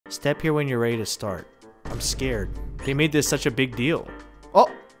Step here when you're ready to start. I'm scared. They made this such a big deal. Oh!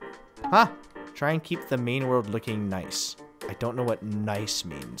 Huh. Try and keep the main world looking nice. I don't know what nice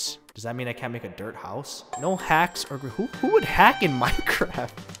means. Does that mean I can't make a dirt house? No hacks or... Who would hack in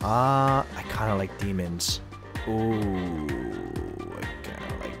Minecraft? I kind of like demons. Ooh, I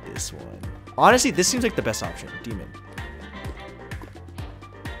kind of like this one. Honestly, this seems like the best option. Demon.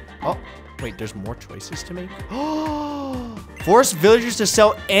 Oh, wait, there's more choices to make? Oh! Force villagers to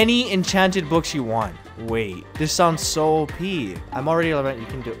sell any enchanted books you want. Wait, this sounds so OP. I'm already 11. You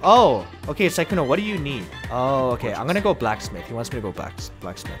can do... Oh, okay, Sykkuno, what do you need? Oh, okay, I'm gonna go blacksmith. He wants me to go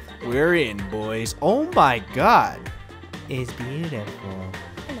blacksmith. We're in, boys. Oh my god. It's beautiful.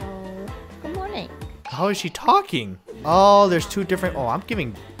 Hello. Good morning. How is she talking? Oh, there's two different... Oh, I'm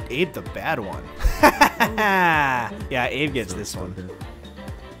giving Abe the bad one. Yeah, Abe gets this one.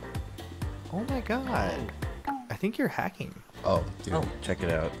 Oh my god. I think you're hacking. Oh, dude, check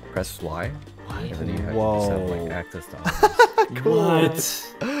it out. Press Y. And then you have Whoa. to set, like, access to office. Cool. What?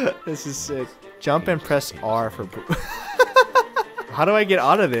 This is sick. Jump and press R for... How do I get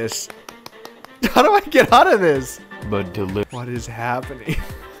out of this? How do I get out of this? But What is happening?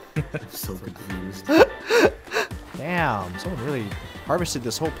 I'm so confused. Damn, someone really harvested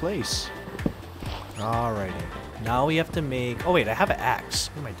this whole place. Alrighty. Now we have to make... Oh wait, I have an axe.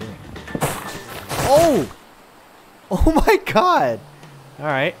 What am I doing? Oh! Oh my god!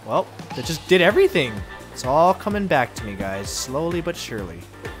 Alright, well, that just did everything. It's all coming back to me, guys. Slowly but surely.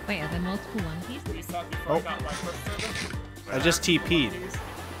 Wait, are there multiple One Piece? Oh. I just TP'd.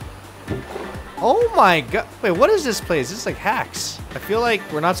 Oh my god. Wait, what is this place? This is like hacks. I feel like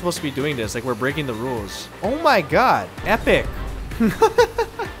we're not supposed to be doing this. Like we're breaking the rules. Oh my god. Epic.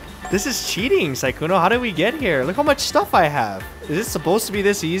 This is cheating, Sykkuno. How did we get here? Look how much stuff I have. Is it supposed to be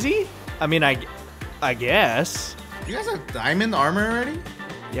this easy? I mean, I guess. You guys have diamond armor already?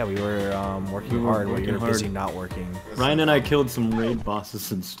 Yeah, we were working hard while you were busy not working. Ryan and I killed some raid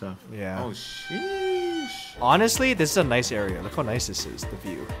bosses and stuff. Yeah. Oh, sheesh. Honestly, this is a nice area. Look how nice this is, the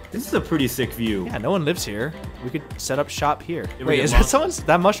view. This is a pretty sick view. Yeah, no one lives here. We could set up shop here. Did we Wait, get is that lost? someone's...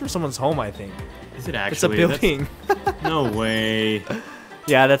 That must be someone's home, I think. Is it actually? It's a building. No way.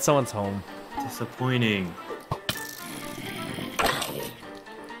 Yeah, that's someone's home. Disappointing.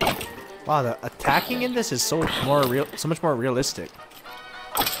 Wow, the attacking in this is so much more realistic.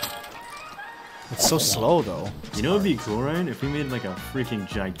 It's so slow though. You know, it'd be cool, Ryan, if we made like a freaking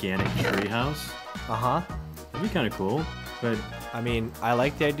gigantic treehouse. Uh-huh. That'd be kind of cool. But I mean, I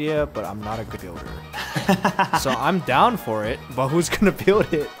like the idea, but I'm not a good builder. So I'm down for it, but who's gonna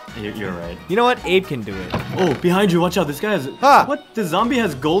build it? you're right. You know what? Abe can do it. Oh, behind you! Watch out! This guy has. Ah! What? The zombie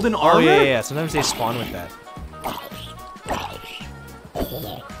has golden armor? Oh yeah. Sometimes they spawn with that.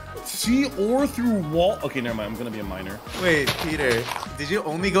 See ore through wall. Okay, never mind. I'm gonna be a miner. Wait, Peter, did you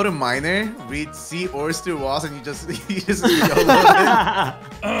only go to miner, read see ores through walls, and you just YOLO'd it? Is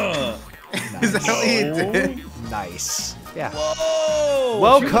that what you did? Nice. Yeah. Whoa!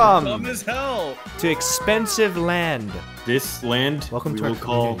 Welcome Dumb as hell. to expensive land. This land Welcome we to our will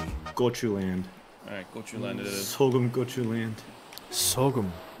call community. Gochu land. All right, go to land it is. Sogum Gochu land. Sogum.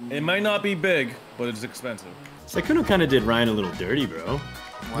 It might not be big, but it's expensive. Sykkuno kind of did Ryan a little dirty, bro.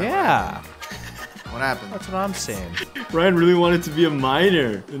 Yeah. What happened? That's what I'm saying. Ryan really wanted to be a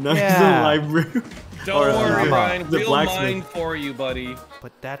miner, and now Yeah. he's a librarian. Don't Or, worry, I'm Ryan. the We'll blacksmith. mine for you, buddy.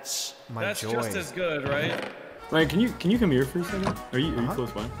 But that's my That's joy. just as good, right? Ryan, can you come here for a second? Are you close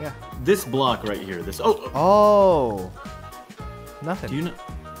by? Yeah. This block right here. This. Oh. Oh. Nothing. Do you know?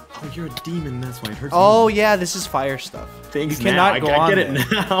 Oh, you're a demon. That's why it hurts. Oh yeah, this is fire stuff. Thanks. You cannot now. go I on get it there.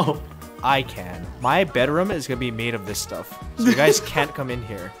 now. I can. My bedroom is gonna be made of this stuff, so you guys can't come in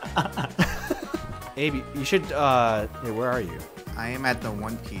here. Abe, you should. Hey, where are you? I am at the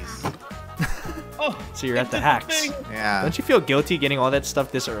One Piece. Oh, So you're at the hacks. thing. Yeah. Don't you feel guilty getting all that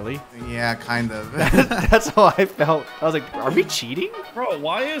stuff this early? Yeah, kind of. That's how I felt. I was like, are we cheating? Bro,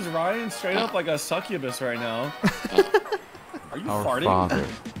 why is Ryan straight up like a succubus right now? Are you Our farting? Father,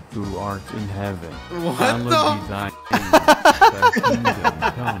 who art in heaven, What hallowed the? be thy name. Thy kingdom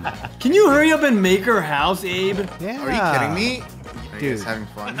come. Can you hurry up and make her house, Abe? Yeah. Are you kidding me? Are you Dude. guys having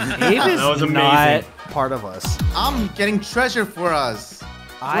fun? Abe is That was not amazing. part of us. I'm getting treasure for us.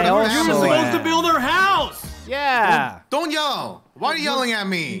 I Whatever also You were happened supposed am. to build her house. Yeah. Don't yell! Why are you yelling at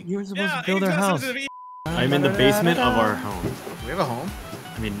me? You were supposed Yeah, to build our Abe's house. sensitive. I'm in the basement of our home. We have a home?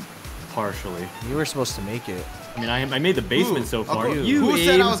 I mean, partially. You were supposed to make it. I mean, I made the basement Who? so far. Okay, You, who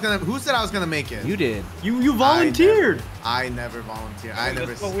said Abe. Who said I was gonna make it? You did. You volunteered. I never volunteered. I never.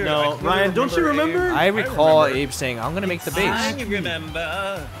 That's so weird. No, I couldn't Ryan, don't you remember? Abe. I recall remember. Abe saying, I'm gonna make the I base.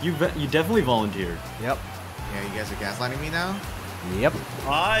 remember. You definitely volunteered. Yep. Yeah, you guys are gaslighting me now. Yep.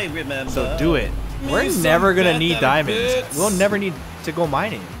 I remember. So do it. We're Some never gonna better need diamonds. bits. We'll never need to go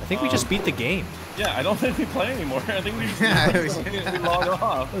mining. I think we just beat the game. Yeah, I don't think we play anymore. I think we just we log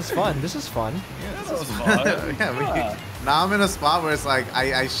off. It was fun. This is fun. Yeah, that was fun. Yeah, now I'm in a spot where it's like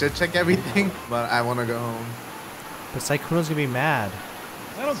I should check everything, but I want to go home. But Sykkuno's gonna be mad.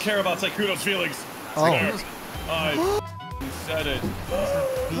 I don't care about Sykkuno's feelings. Oh. I said it.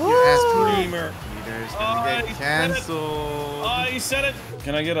 Beat your ass, Dreamer. Peter's gonna get canceled. I said it.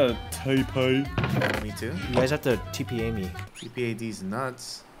 Can I get a typo? Me too. You guys have to TPA me. TPAD's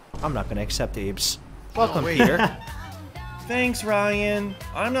nuts. I'm not gonna accept Abe's. Welcome, wait. Peter. Thanks, Ryan.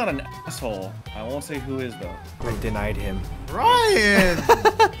 I'm not an asshole. I won't say who is though. I denied him. Ryan!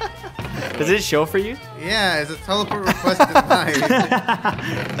 Does it show for you? Yeah, it's a teleport request denied.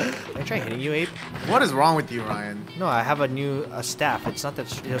 Can I try hitting you, Abe? What is wrong with you, Ryan? No, I have a new staff. It's not that.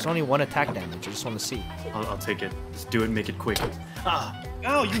 There's only 1 attack damage. I just want to see. I'll take it. Just do it and make it quick. Ah!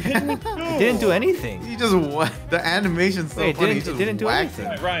 Ow, you hit me too. It didn't do anything. You just the animation's so Wait, funny. it didn't do anything.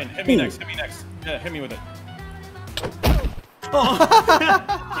 All right, Ryan, hit me next. Hit me next. Yeah, hit me with it.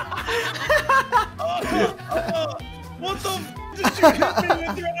 What the f did you hit me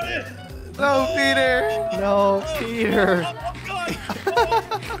with, Ryan? No, Peter. No, Peter. Oh, God.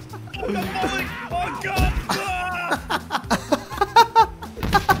 Oh, oh, God.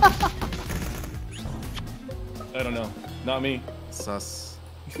 I don't know. Not me. Sus.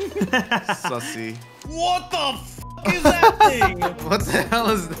 Sussy. What the f is that thing? What the hell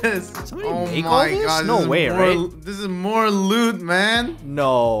is this? Somebody Oh make my all this? god. No this is way, more, right? This is more loot, man.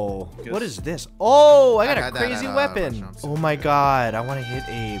 No. What is this? Oh, I got a got that crazy at, weapon. restaurants. Oh my god, I want to hit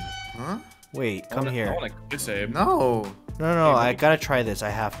Abe. Huh? Wait, come I here. want to save. No. No, I gotta try this. I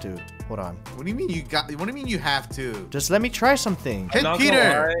have to. Hold on. What do you mean you got? What do you mean you have to? Just let me try something. Hit Not Peter.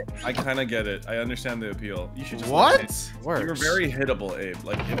 gonna lie, I kind of get it. I understand the appeal. You should just What? Let it. Works. You're very hittable, Abe.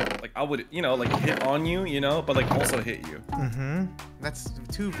 Like I would, like hit on you, but like also hit you. Mm-hmm. That's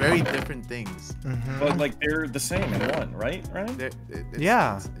two very different things. Mm-hmm. But like they're the same in one, right? Right?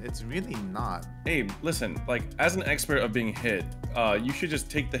 Yeah. It's really not. Abe, listen. Like as an expert of being hit, you should just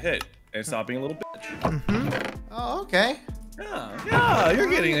take the hit and stop being a little bitch. Mm-hmm. Oh, okay. Yeah, you're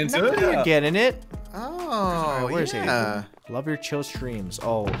getting into it. You're Yeah. getting it. Oh, Where's yeah. Love your chill streams.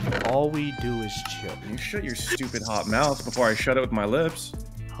 Oh, all we do is chill. You shut your stupid hot mouth before I shut it with my lips.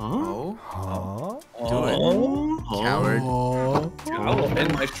 Huh? Oh, Huh? Oh. coward. Dude, I will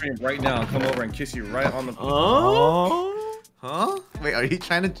end my stream right now and come over and kiss you right on the. Oh? Huh? Wait, are you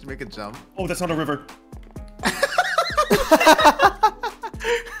trying to make a jump? Oh, that's not a river.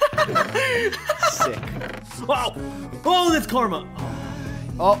 Sick. Wow! Oh, that's karma!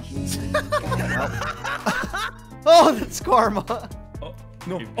 Oh. Oh, that's karma. Oh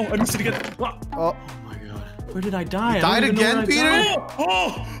no! Oh, I missed it again. Ah. Oh. Oh my god. Where did I die? I Died don't even know again, where I Peter?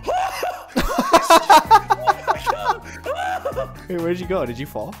 died. Hey, where'd you go? Did you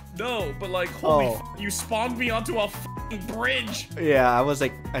fall? No, but like, holy Oh. f you spawned me onto a f***ing bridge. Yeah, I was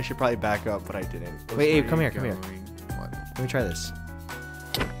like, I should probably back up, but I didn't. Wait, Abe, come here, come here. What? Let me try this.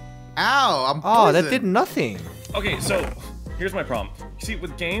 Ow! I'm Oh, that poisoned. did nothing. Okay, so here's my problem. You see,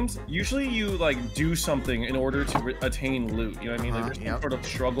 with games, usually you like do something in order to attain loot. You know what I mean? Like, there's some Yep. sort of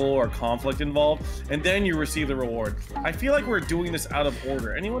struggle or conflict involved, and then you receive the reward. I feel like we're doing this out of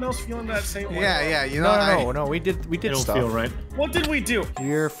order. Anyone else feeling that same way? Yeah, yeah. You know, No, we did I don't stuff. feel right. What did we do?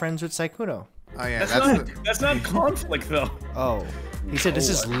 You're friends with Sykkuno. Oh yeah, That's not conflict though. Oh. He said this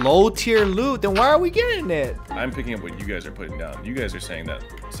is low tier loot, then why are we getting it? I'm picking up what you guys are putting down. You guys are saying that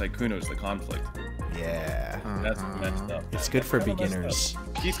Sykkuno is the conflict. Yeah. That's messed up. It's good for That's kinda beginners. messed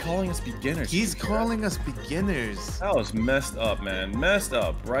up. He's calling us beginners. He's Peter. calling us beginners. That was messed up, man. Messed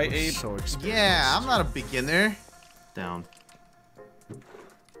up, right, Abe? So experienced. Yeah, I'm not a beginner. Down.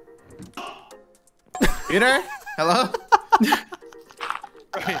 Peter? Hello?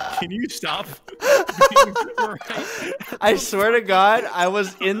 Can you stop? I swear to God, I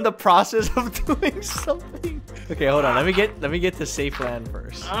was in the process of doing something. Okay, hold on. Let me get to safe land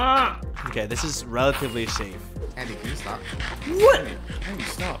first. Ah! Okay, this is relatively safe. Andy, can you stop? What? Andy,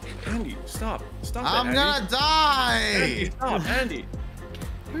 stop. Andy, stop. Stop I'm it, gonna Andy. die! Andy, stop. Andy.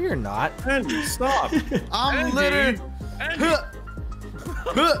 No, you're not. Andy, stop. I'm Andy. literally... Andy.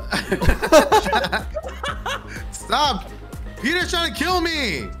 Stop! Peter's trying to kill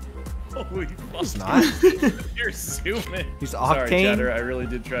me! Holy fuck. He's not. You're zooming. He's Sorry, Octane. Chatter. I really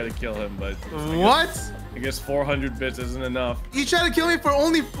did try to kill him, but What? I guess 400 bits isn't enough. You trying to kill me for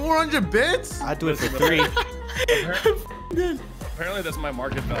only 400 bits? I'd do it for 3. Apparently, that's my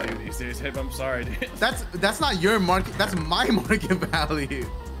market value these days. Hey, I'm sorry, dude. That's not your market. That's my market value.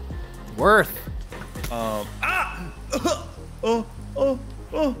 Worth.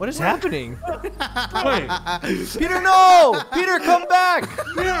 What is happening? Wait. Peter, no! Peter, come back!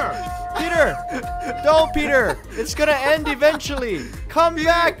 Peter! No, Peter! It's gonna end eventually! Come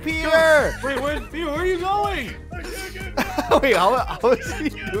back, Peter! Wait, where are you going? Wait, how is he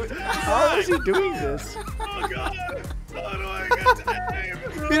doing? How is he doing this? Oh god! How do I get to aim?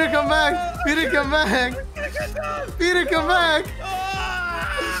 Peter, come back! Peter, come back! Peter, come back!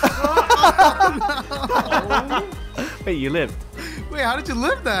 Wait, you lived. Wait, how did you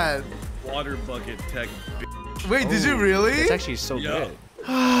live that? Water bucket tech. Wait, did you really? It's actually so Yeah. good.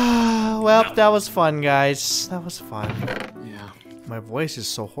 Well, that was fun, guys. That was fun. Yeah. My voice is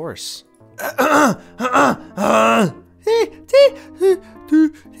so hoarse.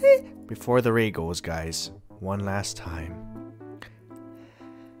 Before the raid goes, guys, one last time.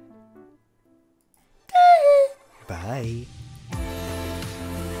 Bye.